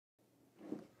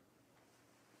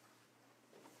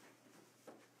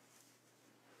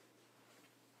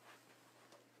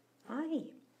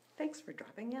Thanks for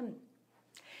dropping in.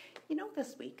 You know,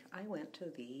 this week I went to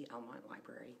the Almonte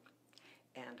library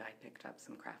and I picked up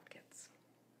some craft kits.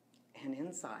 And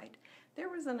inside there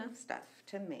was enough stuff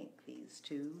to make these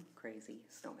two crazy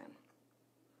snowmen.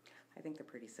 I think they're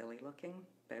pretty silly looking,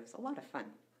 but it was a lot of fun.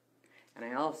 And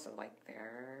I also like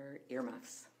their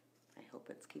earmuffs. I hope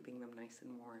it's keeping them nice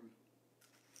and warm.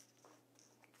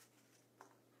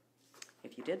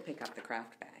 If you did pick up the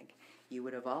craft bag, you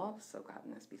would have also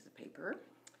gotten this piece of paper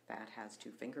that has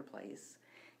 2 finger plays,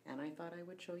 and I thought I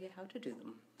would show you how to do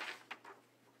them.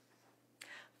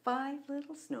 5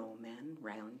 little snowmen,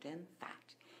 round and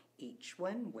fat, each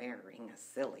one wearing a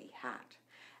silly hat.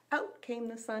 Out came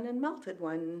the sun and melted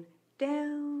one,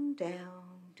 down,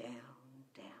 down, down,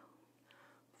 down.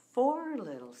 4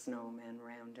 little snowmen,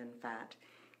 round and fat,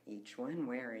 each one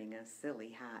wearing a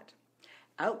silly hat.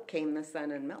 Out came the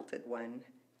sun and melted one,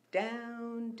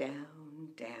 down, down,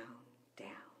 down, down.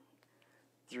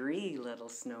 3 little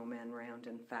snowmen, round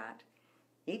and fat,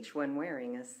 each one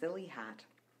wearing a silly hat.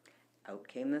 Out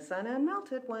came the sun and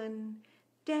melted one,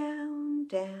 down,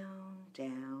 down,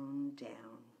 down,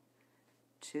 down.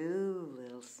 2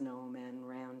 little snowmen,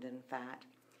 round and fat,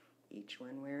 each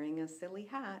one wearing a silly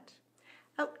hat.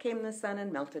 Out came the sun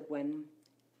and melted one,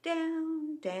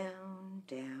 down, down,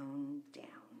 down,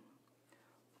 down.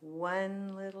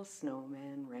 1 little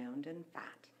snowman, round and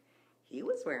fat, he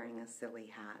was wearing a silly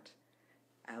hat.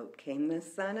 Out came the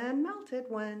sun and melted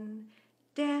one,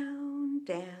 down,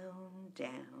 down,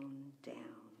 down, down.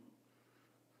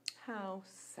 How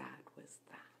sad was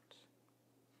that?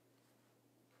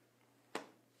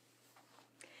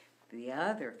 The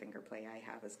other finger play I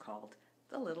have is called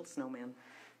The Little Snowman.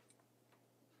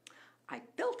 I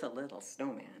built a little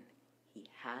snowman. He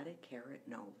had a carrot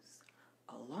nose.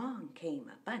 Along came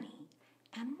a bunny,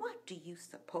 and what do you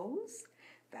suppose?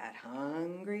 That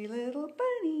hungry little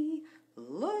bunny,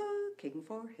 looking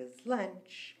for his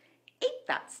lunch, ate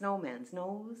that snowman's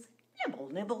nose, nibble,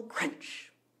 nibble,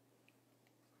 crunch.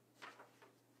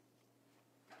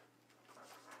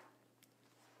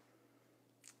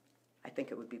 I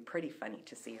think it would be pretty funny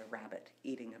to see a rabbit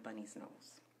eating a bunny's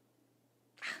nose.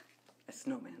 A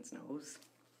snowman's nose.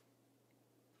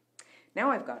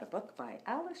 Now I've got a book by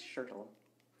Alice Schertle,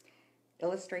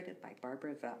 illustrated by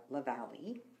Barbara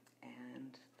LaValle,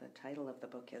 and the title of the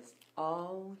book is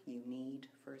All You Need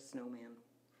for a Snowman.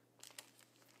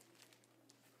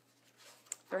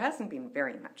 There hasn't been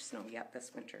very much snow yet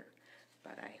this winter,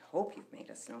 but I hope you've made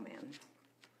a snowman.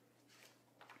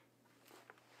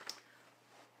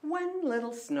 1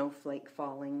 little snowflake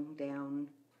falling down,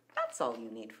 that's all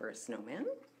you need for a snowman.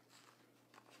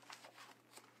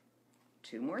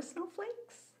 2 more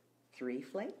snowflakes, 3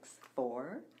 flakes,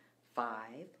 4,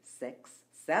 5, 6,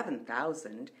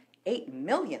 7,000, 8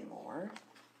 million more.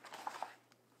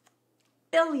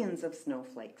 Billions of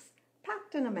snowflakes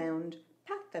packed in a mound,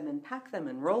 pack them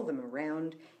and roll them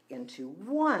around into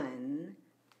 1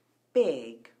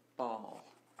 big ball.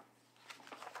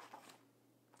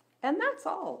 And that's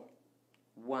all.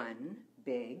 1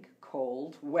 big,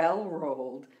 cold,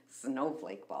 well-rolled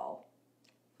snowflake ball.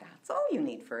 That's all you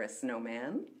need for a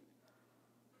snowman,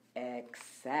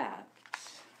 except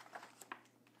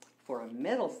for a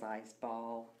middle-sized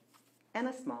ball and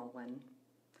a small one.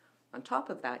 On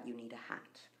top of that, you need a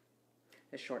hat,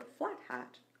 a short flat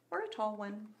hat or a tall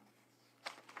one.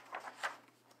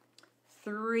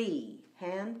 3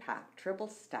 hand-packed,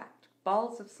 triple-stacked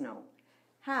balls of snow,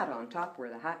 hat on top where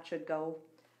the hat should go.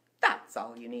 That's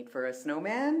all you need for a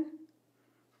snowman,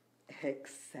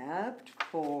 except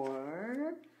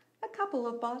for a couple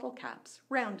of bottle caps,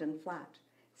 round and flat.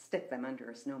 Stick them under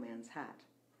a snowman's hat.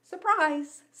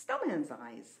 Surprise! Snowman's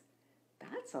eyes.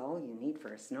 That's all you need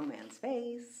for a snowman's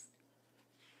face.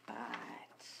 But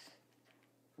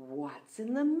what's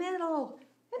in the middle?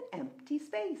 An empty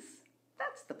space.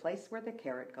 That's the place where the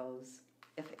carrot goes,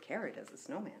 if a carrot is a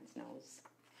snowman's nose.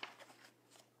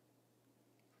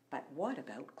 But what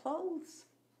about clothes?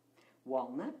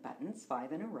 Walnut buttons,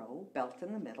 5 in a row, belt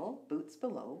in the middle, boots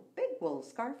below, big wool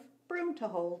scarf, broom to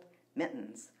hold,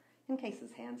 mittens in case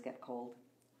his hands get cold,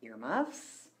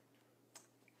 earmuffs,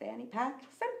 fanny pack,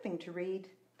 something to read.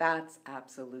 That's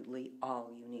absolutely all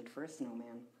you need for a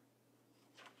snowman.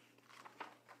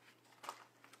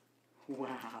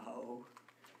 Wow,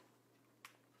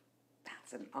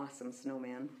 that's an awesome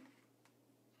snowman.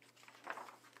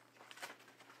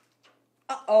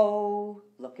 Uh-oh,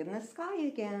 look in the sky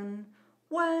again.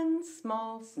 1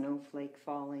 small snowflake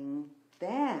falling,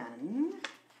 then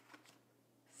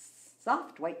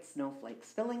soft white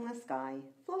snowflakes filling the sky,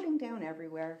 floating down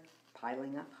everywhere,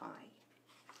 piling up high.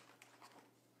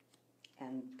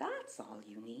 And that's all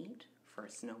you need for a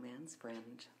snowman's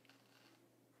friend.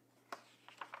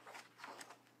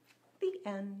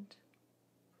 end.